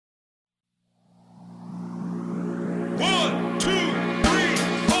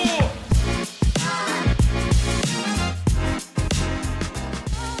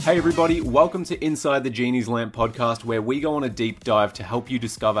Hey everybody, welcome to Inside the Genie's Lamp podcast, where we go on a deep dive to help you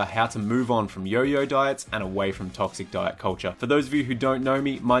discover how to move on from yo-yo diets and away from toxic diet culture. For those of you who don't know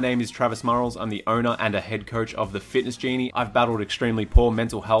me, my name is Travis Murrells. I'm the owner and a head coach of the Fitness Genie. I've battled extremely poor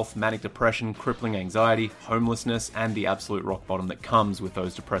mental health, manic depression, crippling anxiety, homelessness, and the absolute rock bottom that comes with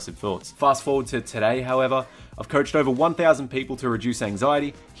those depressive thoughts. Fast forward to today, however, I've coached over 1,000 people to reduce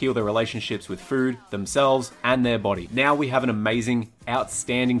anxiety, heal their relationships with food, themselves, and their body. Now we have an amazing,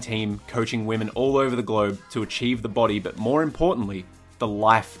 outstanding team coaching women all over the globe to achieve the body, but more importantly, the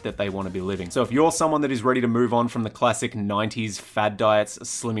life that they want to be living. So if you're someone that is ready to move on from the classic 90s fad diets,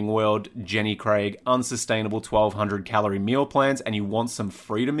 Slimming World, Jenny Craig, unsustainable 1,200 calorie meal plans, and you want some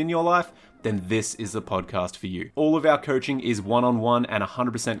freedom in your life, then this is the podcast for you. All of our coaching is one-on-one and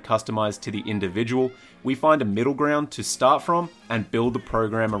 100% customized to the individual. We find a middle ground to start from and build the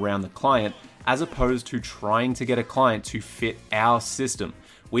program around the client, as opposed to trying to get a client to fit our system.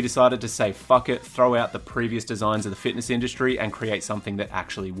 We decided to say, fuck it, throw out the previous designs of the fitness industry and create something that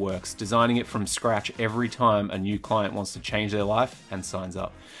actually works, designing it from scratch every time a new client wants to change their life and signs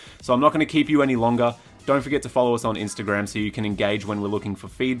up. So I'm not going to keep you any longer. Don't forget to follow us on Instagram so you can engage when we're looking for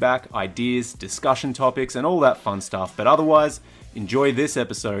feedback, ideas, discussion topics, and all that fun stuff. But otherwise, enjoy this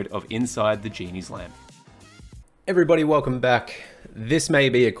episode of Inside the Genie's Lamp. Everybody, welcome back. This may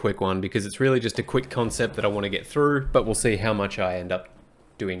be a quick one because it's really just a quick concept that I want to get through, but we'll see how much I end up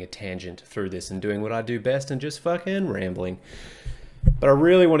doing a tangent through this and doing what I do best and just fucking rambling. But I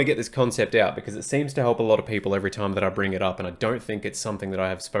really want to get this concept out because it seems to help a lot of people every time that I bring it up, and I don't think it's something that I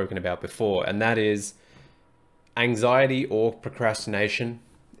have spoken about before, and that is anxiety or procrastination.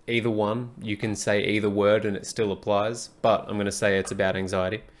 Either one, you can say either word and it still applies, but I'm going to say it's about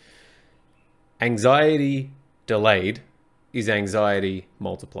anxiety. Anxiety delayed is anxiety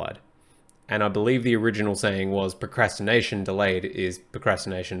multiplied. And I believe the original saying was procrastination delayed is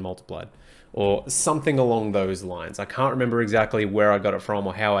procrastination multiplied, or something along those lines. I can't remember exactly where I got it from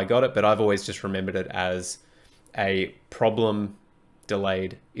or how I got it, but I've always just remembered it as a problem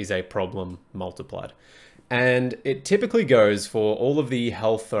delayed is a problem multiplied. And it typically goes for all of the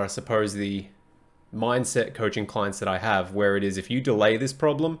health, or I suppose the mindset coaching clients that I have, where it is if you delay this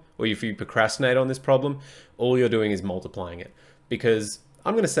problem or if you procrastinate on this problem, all you're doing is multiplying it. Because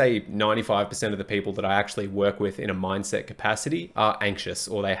I'm going to say 95% of the people that I actually work with in a mindset capacity are anxious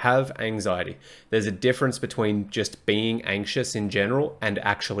or they have anxiety. There's a difference between just being anxious in general and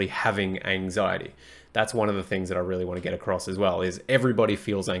actually having anxiety. That's one of the things that I really want to get across as well, is everybody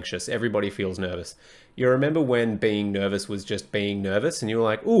feels anxious. Everybody feels nervous. You remember when being nervous was just being nervous and you were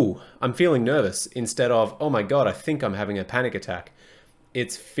like, ooh, I'm feeling nervous, instead of, oh my God, I think I'm having a panic attack.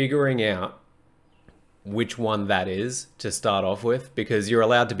 It's figuring out which one that is to start off with, because you're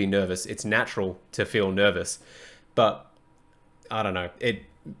allowed to be nervous. It's natural to feel nervous, but I don't know.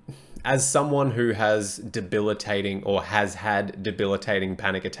 As someone who has debilitating or has had debilitating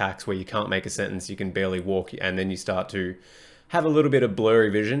panic attacks where you can't make a sentence, you can barely walk, and then you start to have a little bit of blurry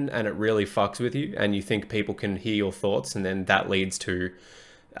vision and it really fucks with you and you think people can hear your thoughts, and then that leads to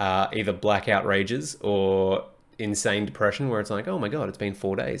either blackout rages or insane depression where it's like, oh my God, it's been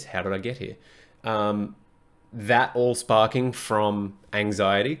 4 days. How did I get here? That all sparking from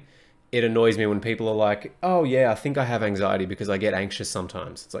anxiety. It annoys me when people are like, oh yeah, I think I have anxiety because I get anxious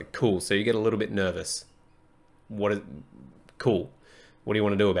sometimes. It's like, cool. So you get a little bit nervous. Cool. What do you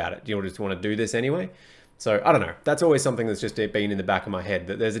want to do about it? Do you just want to do this anyway? So I don't know. That's always something that's just been in the back of my head,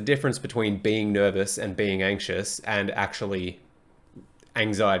 that there's a difference between being nervous and being anxious and actually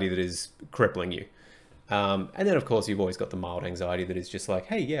anxiety that is crippling you. And then of course you've always got the mild anxiety that is just like,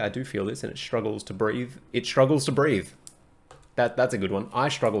 hey, yeah, I do feel this and it struggles to breathe. It struggles to breathe. That's a good one. I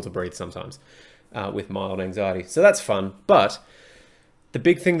struggle to breathe sometimes with mild anxiety. So that's fun. But the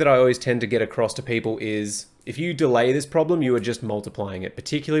big thing that I always tend to get across to people is if you delay this problem, you are just multiplying it,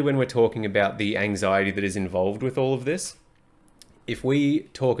 particularly when we're talking about the anxiety that is involved with all of this. If we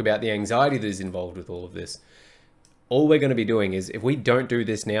talk about the anxiety that is involved with all of this, all we're going to be doing is, if we don't do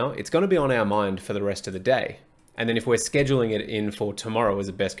this now, it's going to be on our mind for the rest of the day. And then if we're scheduling it in for tomorrow as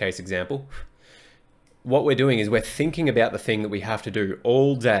a best case example, what we're doing is we're thinking about the thing that we have to do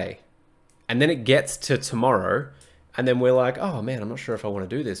all day. And then it gets to tomorrow and then we're like, oh man, I'm not sure if I want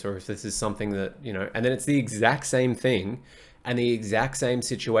to do this or if this is something that, and then it's the exact same thing and the exact same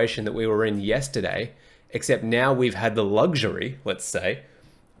situation that we were in yesterday, except now we've had the luxury, let's say,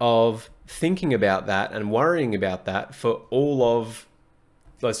 of thinking about that and worrying about that for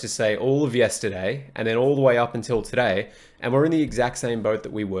let's just say all of yesterday and then all the way up until today. And we're in the exact same boat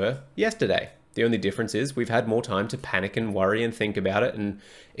that we were yesterday. The only difference is we've had more time to panic and worry and think about it, and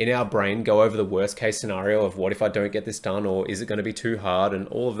in our brain go over the worst case scenario of what if I don't get this done, or is it going to be too hard, and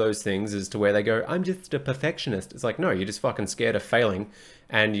all of those things, as to where they go, I'm just a perfectionist. It's like, no, you're just fucking scared of failing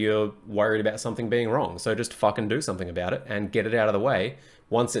and you're worried about something being wrong. So just fucking do something about it and get it out of the way.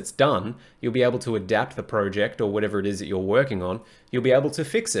 Once it's done, you'll be able to adapt the project or whatever it is that you're working on. You'll be able to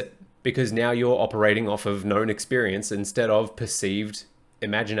fix it because now you're operating off of known experience instead of perceived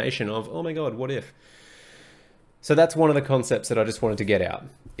imagination of, oh my God, what if? So that's one of the concepts that I just wanted to get out,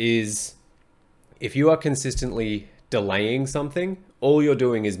 is if you are consistently delaying something, all you're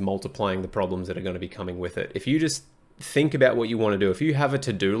doing is multiplying the problems that are going to be coming with it. If you just think about what you want to do, if you have a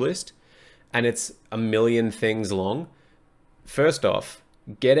to-do list and it's a million things long, first off,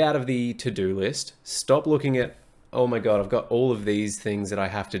 get out of the to-do list, stop looking at, oh my God, I've got all of these things that I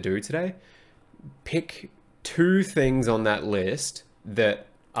have to do today. Pick 2 things on that list that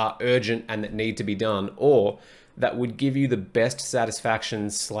are urgent and that need to be done, or that would give you the best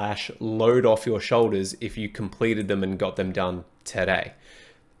satisfaction / load off your shoulders if you completed them and got them done today.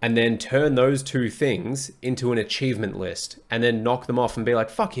 And then turn those 2 things into an achievement list and then knock them off and be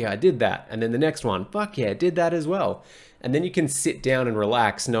like, fuck yeah, I did that. And then the next one, fuck yeah, I did that as well. And then you can sit down and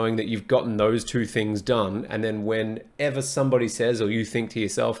relax knowing that you've gotten those 2 things done. And then whenever somebody says, or you think to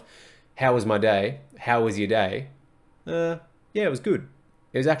yourself, how was my day? How was your day? Yeah, it was good.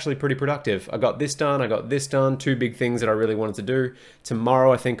 It was actually pretty productive. I got this done. I got this done. 2 big things that I really wanted to do.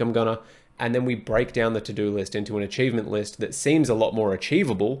 Tomorrow, I think I'm gonna. And then we break down the to-do list into an achievement list that seems a lot more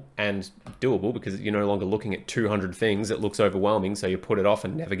achievable and doable because you're no longer looking at 200 things. It looks overwhelming, so you put it off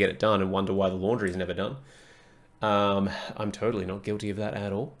and never get it done and wonder why the laundry is never done. I'm totally not guilty of that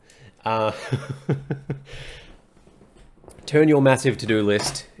at all. Turn your massive to-do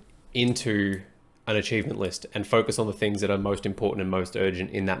list into an achievement list and focus on the things that are most important and most urgent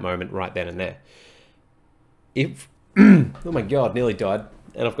in that moment right then and there. If, oh my God, nearly died.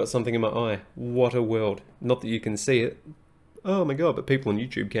 And I've got something in my eye. What a world. Not that you can see it. Oh my God, but people on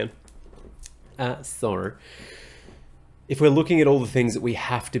YouTube can. So, if we're looking at all the things that we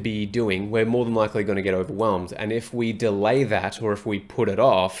have to be doing, we're more than likely going to get overwhelmed. And if we delay that, or if we put it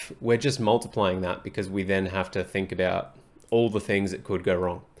off, we're just multiplying that because we then have to think about all the things that could go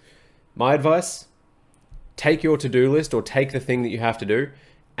wrong. My advice, take your to-do list or take the thing that you have to do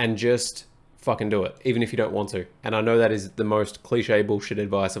and just fucking do it, even if you don't want to. And I know that is the most cliche bullshit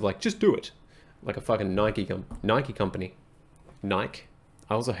advice of like, just do it. Like a fucking Nike company. Nike.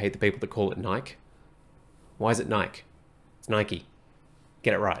 I also hate the people that call it Nike. Why is it Nike? It's Nike.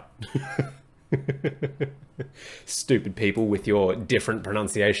 Get it right. Stupid people with your different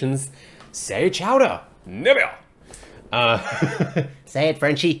pronunciations. Say chowder. Never. Say it,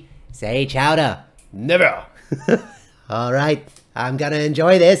 Frenchie. Say chowder. Never. All right, I'm gonna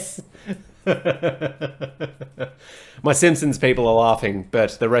enjoy this. My Simpsons people are laughing,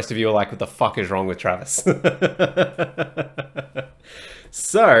 but the rest of you are like, what the fuck is wrong with Travis?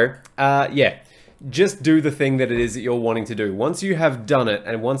 So, yeah, just do the thing that it is that you're wanting to do. Once you have done it,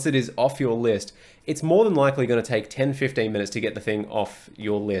 and once it is off your list, it's more than likely going to take 10-15 minutes to get the thing off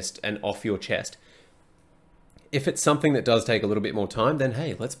your list and off your chest. If it's something that does take a little bit more time, then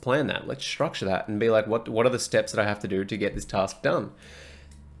hey, let's plan that. Let's structure that and be like, what are the steps that I have to do to get this task done?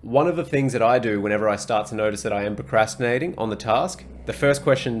 One of the things that I do whenever I start to notice that I am procrastinating on the task, the first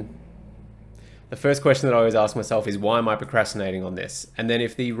question that I always ask myself is, why am I procrastinating on this? And then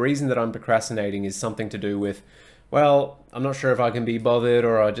if the reason that I'm procrastinating is something to do with, well, I'm not sure if I can be bothered,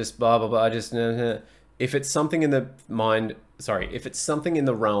 or I just blah, blah, blah, if it's something in the if it's something in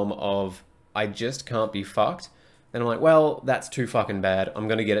the realm of, I just can't be fucked, then I'm like, well, that's too fucking bad. I'm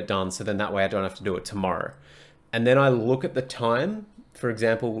going to get it done. So then that way I don't have to do it tomorrow. And then I look at the time. For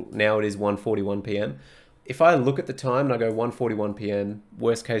example, now it is 1:41 p.m. If I look at the time and I go 1:41 p.m.,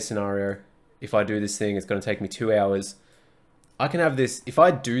 worst case scenario, if I do this thing, it's going to take me 2 hours. I can have this, if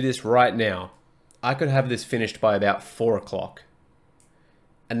I do this right now, I could have this finished by about 4 o'clock.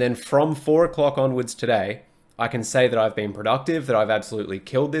 And then from 4 o'clock onwards today, I can say that I've been productive, that I've absolutely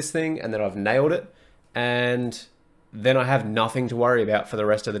killed this thing, and that I've nailed it. And then I have nothing to worry about for the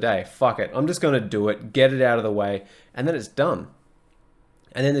rest of the day. Fuck it. I'm just going to do it, get it out of the way, and then it's done.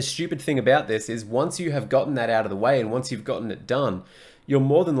 And then the stupid thing about this is once you have gotten that out of the way and once you've gotten it done, you're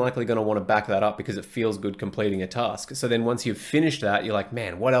more than likely going to want to back that up because it feels good completing a task. So then once you've finished that, you're like,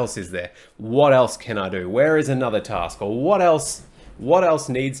 man, what else is there? What else can I do? Where is another task? Or what else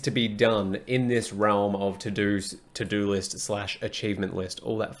needs to be done in this realm of to-do list / achievement list,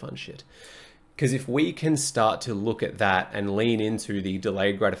 all that fun shit. Because if we can start to look at that and lean into the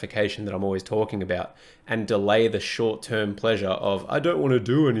delayed gratification that I'm always talking about and delay the short-term pleasure of, I don't want to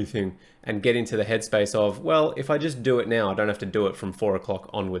do anything, and get into the headspace of, well, if I just do it now, I don't have to do it from 4 o'clock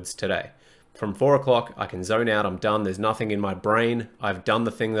onwards today. From 4 o'clock, I can zone out, I'm done, there's nothing in my brain, I've done the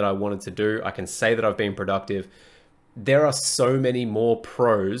thing that I wanted to do, I can say that I've been productive. There are so many more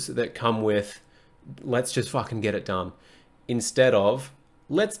pros that come with, let's just fucking get it done. Instead of,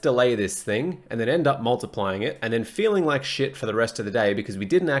 let's delay this thing and then end up multiplying it and then feeling like shit for the rest of the day because we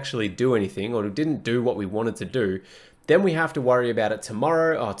didn't actually do anything or we didn't do what we wanted to do. Then we have to worry about it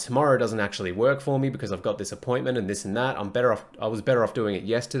tomorrow. Oh, tomorrow doesn't actually work for me because I've got this appointment and this and that. I was better off doing it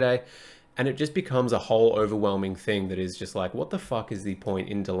yesterday. And it just becomes a whole overwhelming thing that is just like, what the fuck is the point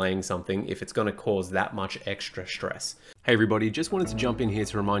in delaying something if it's going to cause that much extra stress? Hey everybody, just wanted to jump in here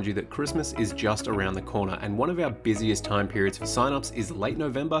to remind you that Christmas is just around the corner, and one of our busiest time periods for signups is late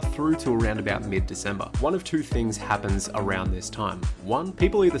November through to around about mid-December. One of two things happens around this time. One,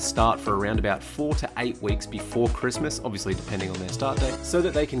 people either start for around about 4 to 8 weeks before Christmas, obviously depending on their start date, so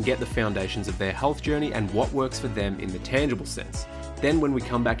that they can get the foundations of their health journey and what works for them in the tangible sense. Then when we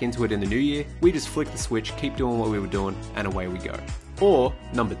come back into it in the new year, we just flick the switch, keep doing what we were doing, and away we go. Or,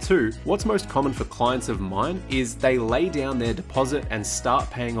 number two, what's most common for clients of mine is they lay down their deposit and start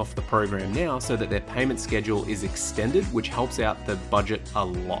paying off the program now so that their payment schedule is extended, which helps out the budget a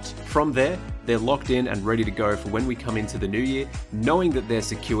lot. From there, they're locked in and ready to go for when we come into the new year, knowing that they're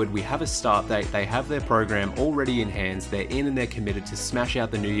secured, we have a start date, they have their program already in hands, they're in and they're committed to smash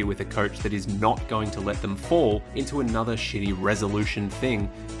out the new year with a coach that is not going to let them fall into another shitty resolution thing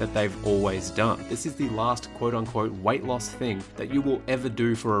that they've always done. This is the last quote unquote weight loss thing that you will ever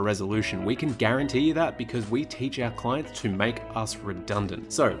do for a resolution. We can guarantee you that because we teach our clients to make us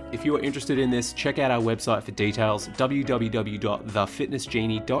redundant. So if you are interested in this, check out our website for details,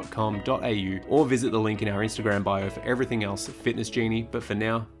 www.thefitnessgenie.com.au, or visit the link in our Instagram bio for everything else at Fitness Genie. But for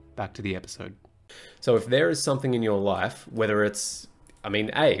now, back to the episode. So if there is something in your life, whether it's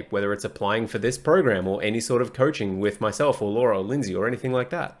applying for this program or any sort of coaching with myself or Laura or Lindsay or anything like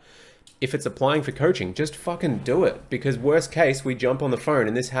that, if it's applying for coaching, just fucking do it. Because worst case, we jump on the phone,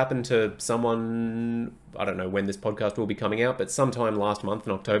 and this happened to someone, I don't know when this podcast will be coming out, but sometime last month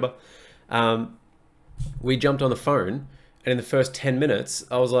in October, we jumped on the phone, and in the first 10 minutes,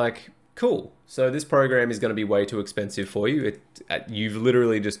 I was like, cool. So this program is going to be way too expensive for you. You've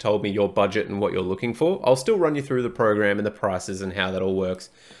literally just told me your budget and what you're looking for. I'll still run you through the program and the prices and how that all works,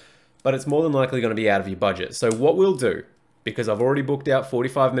 but it's more than likely going to be out of your budget. So what we'll do, because I've already booked out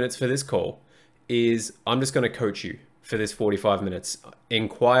 45 minutes for this call, is I'm just going to coach you for this 45 minutes.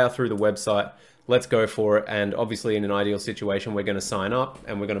 Inquire through the website. Let's go for it. And obviously in an ideal situation, we're going to sign up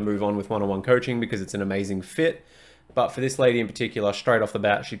and we're going to move on with one-on-one coaching because it's an amazing fit. But for this lady in particular, straight off the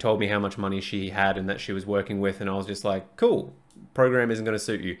bat, she told me how much money she had and that she was working with. And I was just like, cool, program isn't going to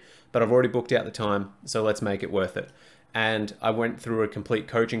suit you, but I've already booked out the time. So let's make it worth it. And I went through a complete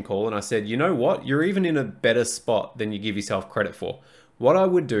coaching call and I said, you know what? You're even in a better spot than you give yourself credit for. What I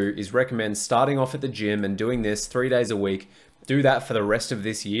would do is recommend starting off at the gym and doing this 3 days a week. Do that for the rest of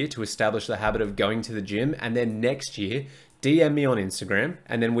this year to establish the habit of going to the gym. And then next year, DM me on Instagram.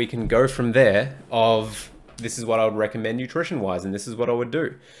 And then we can go from there of, this is what I would recommend nutrition-wise, and this is what I would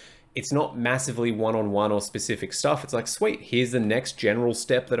do. It's not massively one-on-one or specific stuff. It's like, sweet, here's the next general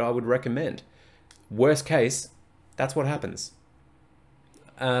step that I would recommend. Worst case, that's what happens.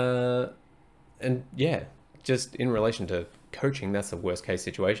 And yeah, just in relation to coaching, that's the worst case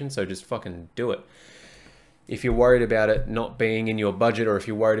situation. So just fucking do it. If you're worried about it not being in your budget, or if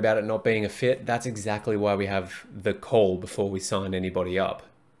you're worried about it not being a fit, that's exactly why we have the call before we sign anybody up.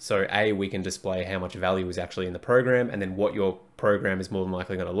 So A, we can display how much value is actually in the program, and then what your program is more than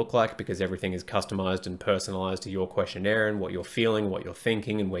likely going to look like, because everything is customized and personalized to your questionnaire and what you're feeling, what you're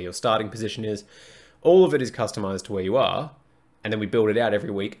thinking, and where your starting position is. All of it is customized to where you are, and then we build it out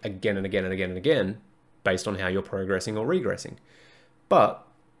every week again and again and again and again based on how you're progressing or regressing. But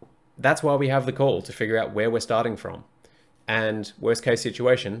that's why we have the call, to figure out where we're starting from. And worst case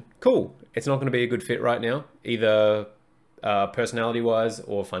situation, cool, it's not going to be a good fit right now, either personality wise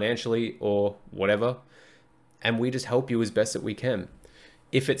or financially or whatever, and we just help you as best that we can.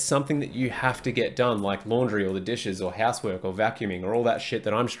 If it's something that you have to get done, like laundry or the dishes or housework or vacuuming or all that shit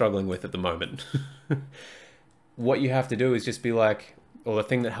that I'm struggling with at the moment, what you have to do is just be like, or the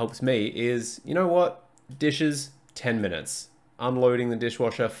thing that helps me is, you know what, dishes, 10 minutes, unloading the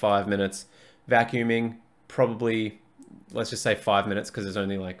dishwasher, 5 minutes, vacuuming, probably, let's just say 5 minutes, because there's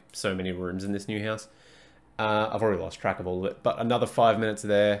only like so many rooms in this new house. I've already lost track of all of it, but another 5 minutes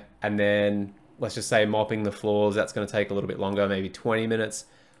there. And then let's just say mopping the floors, that's going to take a little bit longer, maybe 20 minutes.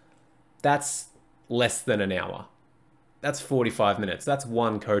 That's less than an hour. That's 45 minutes. That's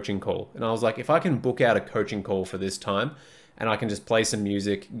one coaching call. And I was like, if I can book out a coaching call for this time and I can just play some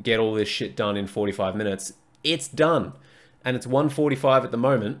music, get all this shit done in 45 minutes, it's done. And it's 1:45 at the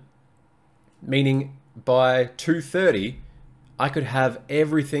moment, meaning by 2:30, I could have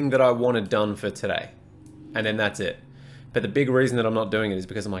everything that I wanted done for today. And then that's it. But the big reason that I'm not doing it is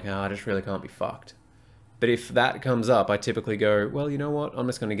because I'm like, I just really can't be fucked. But if that comes up, I typically go, well, you know what? I'm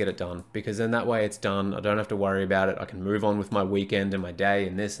just going to get it done, because then that way it's done. I don't have to worry about it. I can move on with my weekend and my day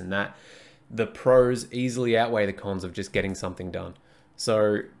and this and that. The pros easily outweigh the cons of just getting something done.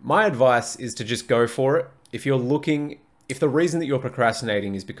 So my advice is to just go for it. If the reason that you're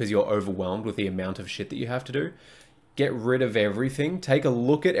procrastinating is because you're overwhelmed with the amount of shit that you have to do, get rid of everything. Take a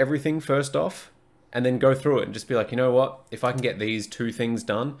look at everything first off, and then go through it and just be like, you know what? If I can get these 2 things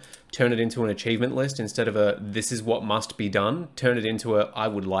done, turn it into an achievement list instead of a this is what must be done. Turn it into a I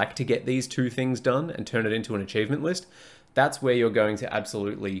would like to get these 2 things done, and turn it into an achievement list. That's where you're going to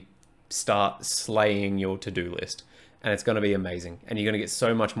absolutely start slaying your to-do list. And it's going to be amazing. And you're going to get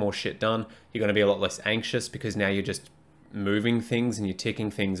so much more shit done. You're going to be a lot less anxious because now you're just moving things and you're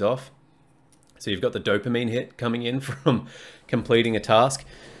ticking things off. So you've got the dopamine hit coming in from completing a task.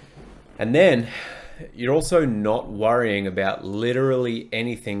 And then you're also not worrying about literally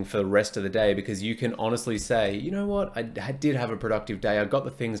anything for the rest of the day, because you can honestly say, you know what, I did have a productive day. I got the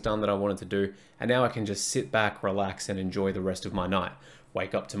things done that I wanted to do. And now I can just sit back, relax, and enjoy the rest of my night.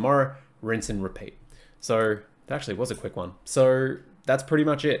 Wake up tomorrow, rinse and repeat. So that actually was a quick one. So that's pretty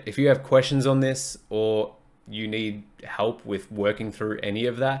much it. If you have questions on this, or you need help with working through any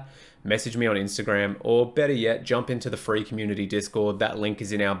of that, message me on Instagram, or better yet, jump into the free community Discord. That link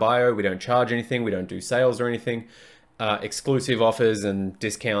is in our bio. We don't charge anything. We don't do sales or anything. Exclusive offers and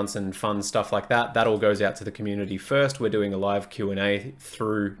discounts and fun stuff like that. That all goes out to the community first. We're doing a live Q&A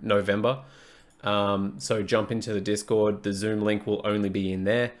through November. So jump into the Discord. The Zoom link will only be in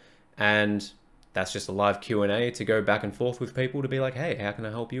there. And that's just a live Q&A to go back and forth with people to be like, hey, how can I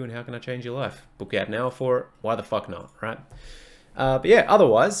help you and how can I change your life? Book out an hour for it. Why the fuck not, right? But yeah,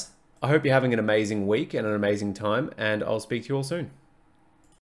 otherwise, I hope you're having an amazing week and an amazing time, and I'll speak to you all soon.